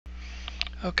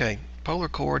Okay, polar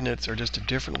coordinates are just a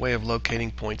different way of locating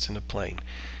points in a plane.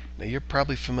 Now you're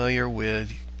probably familiar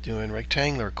with doing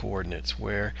rectangular coordinates,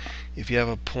 where if you have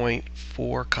a point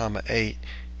 4, 8,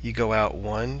 you go out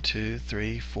 1, 2,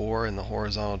 3, 4 in the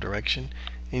horizontal direction,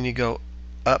 and you go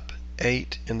up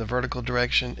 8 in the vertical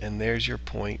direction, and there's your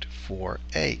point 4,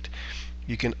 8.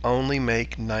 You can only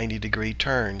make 90-degree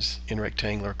turns in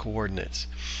rectangular coordinates.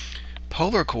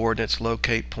 Polar coordinates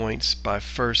locate points by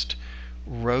first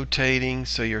rotating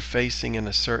so you're facing in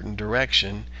a certain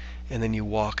direction, and then you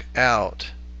walk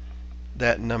out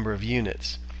that number of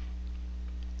units.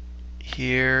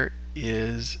 Here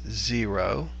is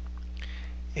 0,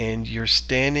 and you're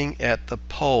standing at the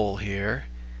pole here,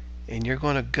 and you're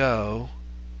going to go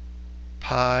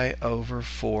pi over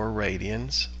 4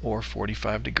 radians, or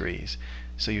 45 degrees.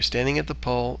 So you're standing at the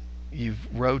pole, you've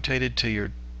rotated till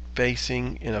you're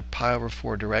facing in a pi over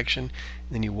 4 direction, and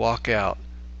then you walk out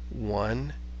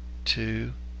 1,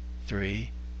 2, 3,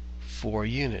 4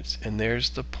 units, and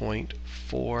there's the point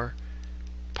 4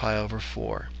 pi over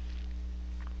 4.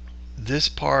 This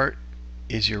part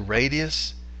is your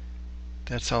radius.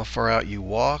 That's how far out you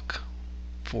walk,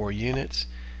 4 units.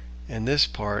 And this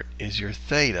part is your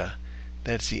theta.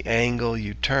 That's the angle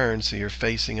you turn so you're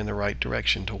facing in the right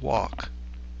direction to walk.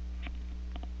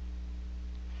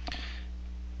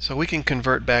 So we can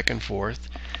convert back and forth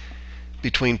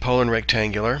between polar and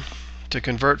rectangular. To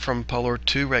convert from polar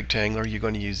to rectangular, you're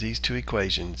going to use these two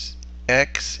equations.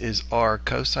 X is r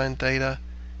cosine theta,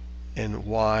 and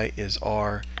y is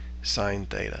r sine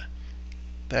theta.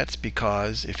 That's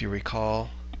because, if you recall,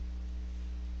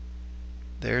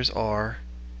 there's r,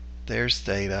 there's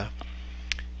theta,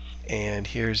 and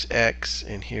here's x,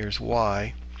 and here's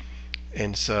y,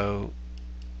 and so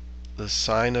the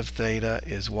sine of theta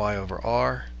is y over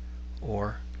r,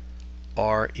 or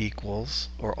r equals,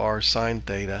 or r sine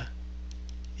theta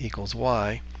equals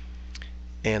y,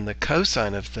 and the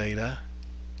cosine of theta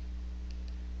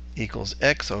equals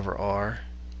x over r,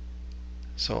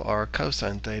 so r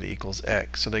cosine theta equals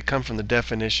x. So they come from the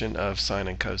definition of sine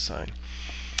and cosine.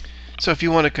 So if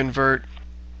you want to convert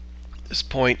this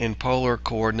point in polar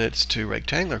coordinates to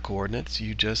rectangular coordinates,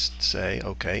 you just say,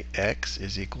 okay, x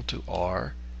is equal to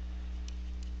r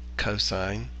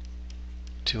cosine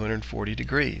 240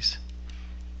 degrees,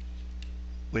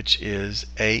 which is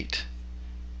 8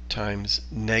 times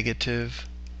negative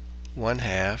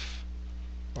 1/2,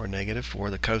 or negative 4.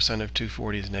 The cosine of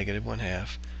 240 is negative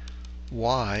 1/2.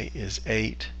 Y is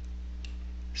 8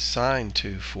 sine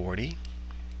 240,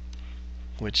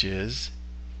 which is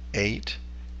 8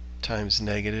 times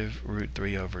negative root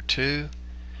 3 over 2,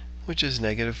 which is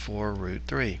negative 4 root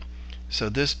 3. So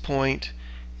this point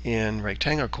in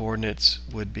rectangular coordinates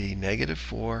would be negative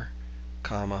 4,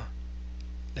 comma,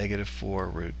 negative 4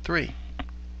 root 3.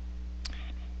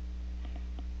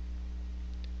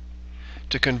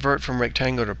 To convert from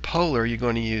rectangular to polar, you're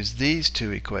going to use these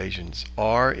two equations.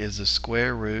 R is the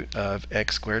square root of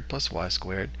x squared plus y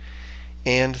squared,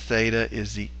 and theta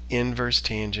is the inverse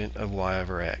tangent of y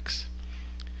over x.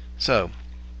 So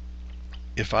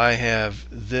if I have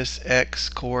this x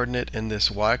coordinate and this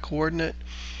y coordinate,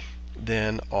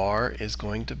 then r is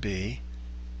going to be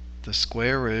the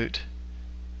square root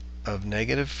of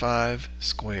negative 5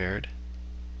 squared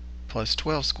plus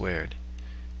 12 squared,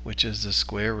 which is the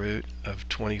square root of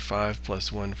 25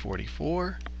 plus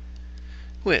 144,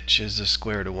 which is the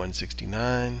square root of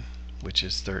 169, which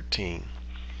is 13.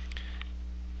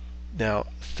 Now,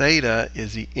 theta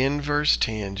is the inverse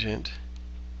tangent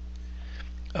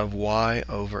of y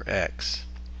over x.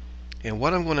 And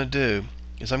what I'm going to do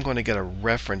is I'm going to get a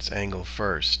reference angle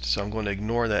first. So I'm going to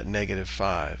ignore that negative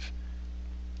 5.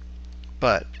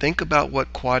 But think about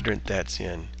what quadrant that's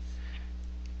in.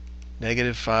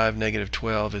 Negative 5, negative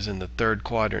 12 is in the third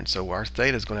quadrant, so our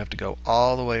theta is going to have to go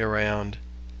all the way around.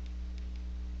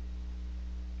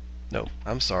 No,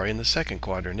 I'm sorry, in the second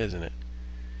quadrant, isn't it?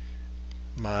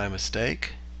 My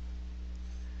mistake.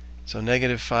 So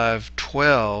negative 5,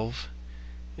 12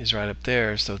 is right up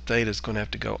there, so theta is going to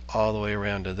have to go all the way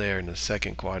around to there in the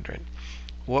second quadrant.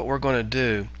 What we're going to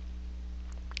do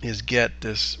is get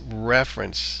this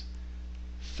reference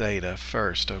theta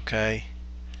first, okay?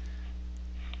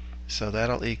 So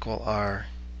that'll equal our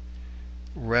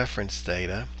reference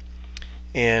theta,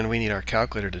 and we need our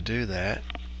calculator to do that.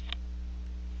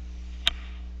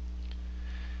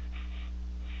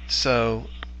 So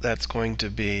that's going to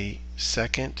be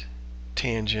second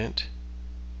tangent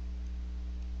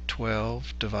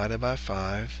 12 divided by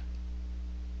 5,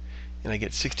 and I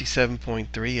get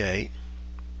 67.38.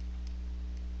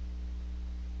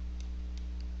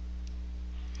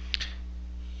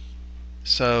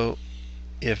 So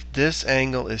if this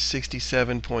angle is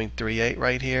 67.38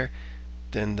 right here,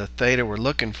 then the theta we're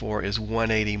looking for is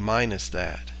 180 minus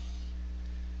that.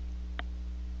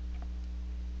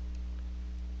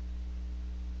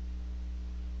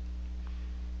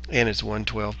 And it's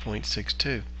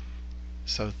 112.62.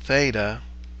 So theta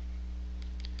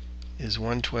is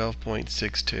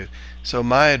 112.62. So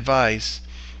my advice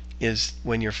is,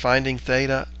 when you're finding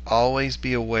theta, always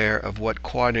be aware of what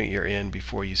quadrant you're in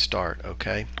before you start,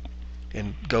 okay?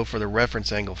 And go for the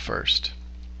reference angle first.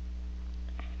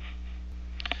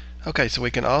 Okay, so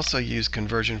we can also use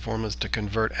conversion formulas to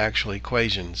convert actual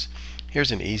equations.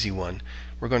 Here's an easy one.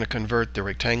 We're going to convert the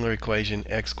rectangular equation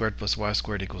x squared plus y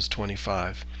squared equals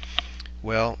 25.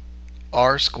 Well,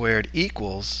 r squared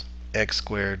equals x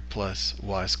squared plus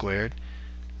y squared.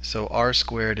 So r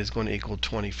squared is going to equal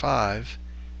 25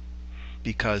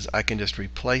 because I can just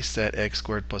replace that x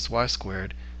squared plus y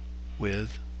squared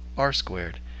with r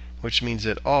squared, which means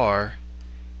that r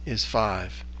is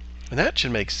 5. And that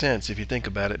should make sense if you think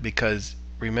about it, because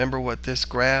remember what this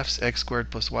graphs, x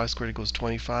squared plus y squared equals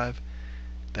 25?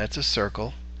 That's a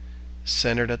circle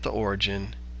centered at the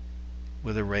origin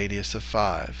with a radius of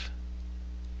 5.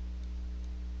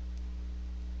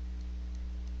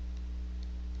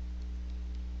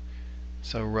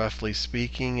 So roughly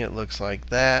speaking, it looks like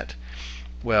that.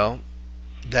 Well,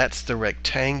 that's the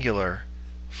rectangular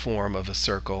form of a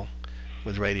circle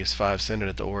with radius 5 centered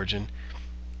at the origin.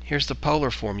 Here's the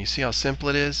polar form. You see how simple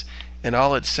it is? And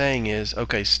all it's saying is,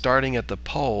 okay, starting at the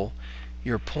pole,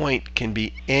 your point can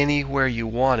be anywhere you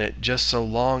want it, just so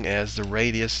long as the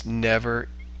radius never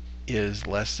is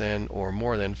less than or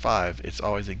more than 5. It's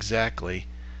always exactly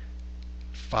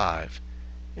 5.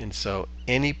 And so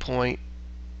any point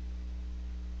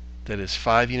that is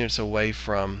 5 units away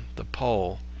from the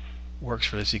pole works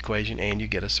for this equation, and you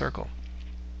get a circle.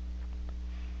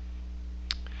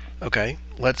 Okay,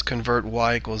 let's convert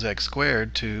y equals x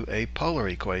squared to a polar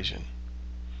equation.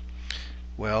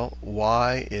 Well,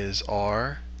 y is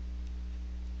r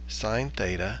sine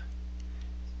theta,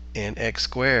 and x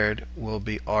squared will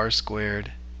be r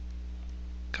squared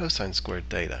cosine squared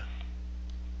theta.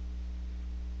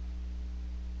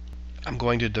 I'm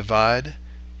going to divide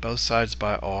both sides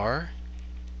by r.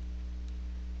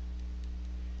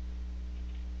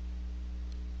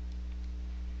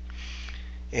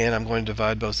 And I'm going to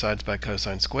divide both sides by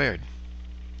cosine squared.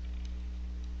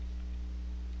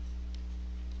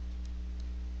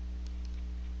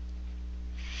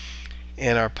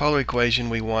 In our polar equation,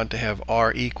 we want to have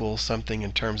r equal something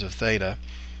in terms of theta.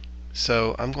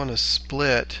 So I'm going to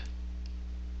split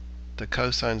the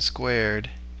cosine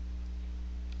squared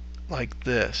like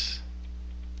this.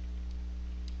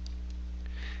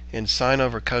 And sine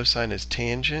over cosine is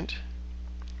tangent,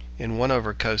 and 1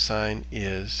 over cosine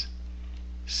is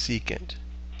secant.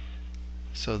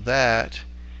 So that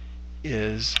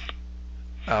is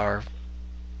our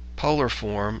polar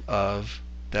form of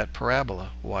that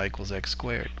parabola, y equals x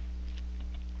squared.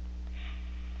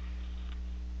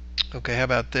 Okay, how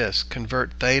about this?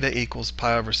 Convert theta equals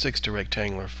pi over 6 to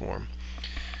rectangular form.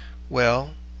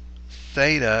 Well,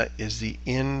 theta is the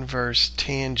inverse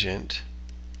tangent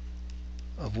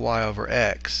of y over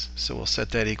x, so we'll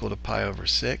set that equal to pi over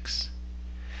 6.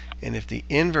 And if the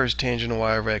inverse tangent of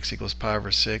y over x equals pi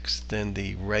over 6, then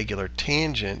the regular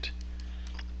tangent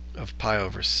of pi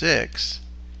over 6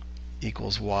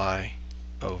 equals y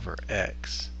over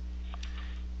x.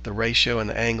 The ratio and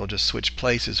the angle just switch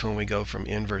places when we go from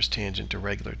inverse tangent to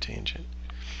regular tangent.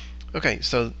 Okay,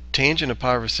 so tangent of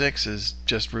pi over 6 is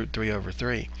just root 3 over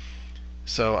 3.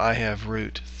 So I have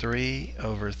root 3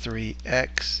 over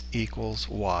 3x equals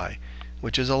y,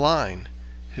 which is a line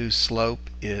whose slope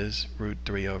is root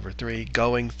 3 over 3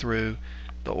 going through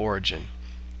the origin.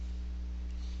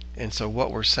 And so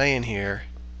what we're saying here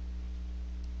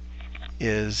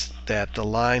is that the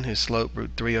line whose slope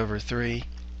root 3 over 3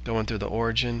 going through the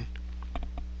origin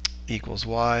equals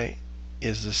y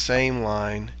is the same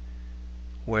line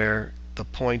where the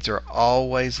points are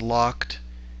always locked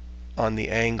on the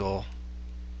angle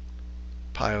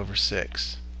pi over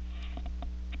 6.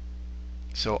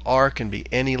 So r can be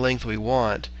any length we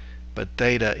want, but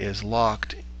theta is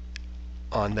locked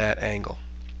on that angle.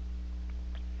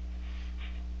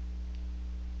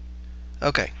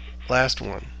 Okay, last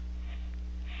one.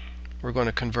 We're going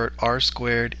to convert r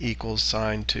squared equals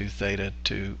sine 2 theta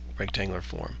to rectangular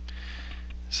form.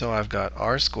 So I've got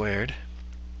r squared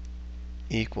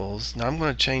equals, now I'm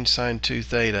going to change sine 2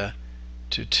 theta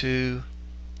to 2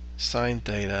 sine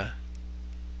theta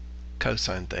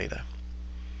cosine theta.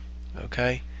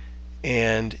 Okay,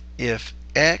 and if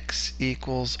x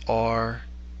equals r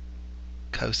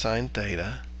cosine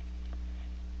theta,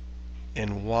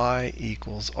 and y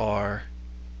equals r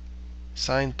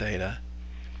sine theta,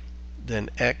 then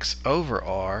x over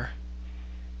r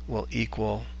will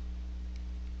equal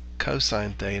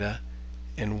cosine theta,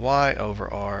 and y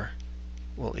over r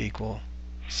will equal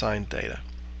sine theta.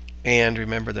 And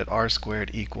remember that r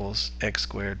squared equals x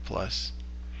squared plus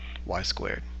y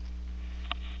squared.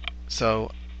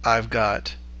 So I've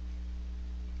got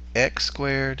x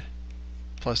squared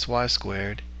plus y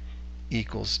squared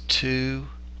equals 2y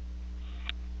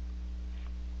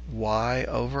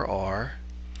over r,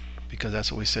 because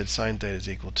that's what we said sine theta is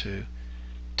equal to,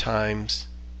 times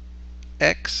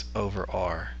x over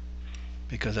r,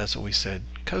 because that's what we said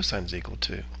cosine is equal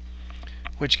to,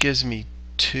 which gives me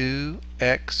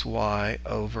 2xy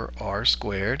over r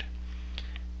squared,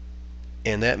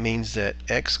 and that means that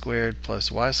x squared plus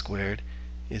y squared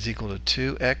is equal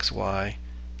to 2xy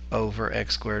over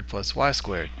x squared plus y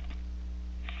squared.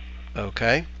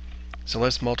 Okay, so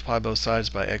let's multiply both sides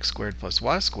by x squared plus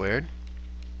y squared.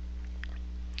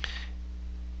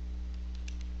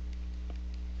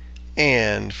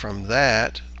 And from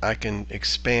that, I can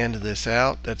expand this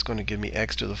out. That's going to give me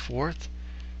x to the fourth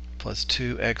plus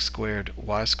 2x squared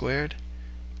y squared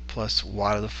plus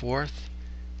y to the fourth,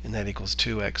 and that equals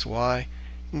 2xy.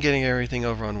 And getting everything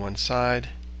over on one side,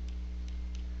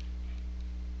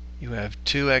 you have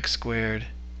 2x squared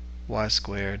y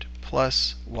squared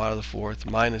plus y to the fourth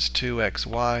minus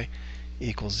 2xy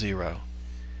equals 0.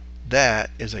 That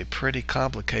is a pretty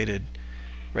complicated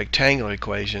rectangular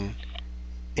equation,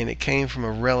 and it came from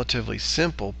a relatively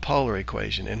simple polar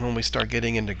equation. And when we start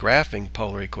getting into graphing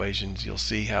polar equations, you'll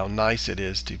see how nice it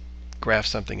is to graph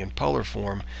something in polar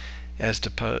form as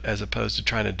opposed to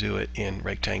trying to do it in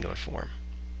rectangular form.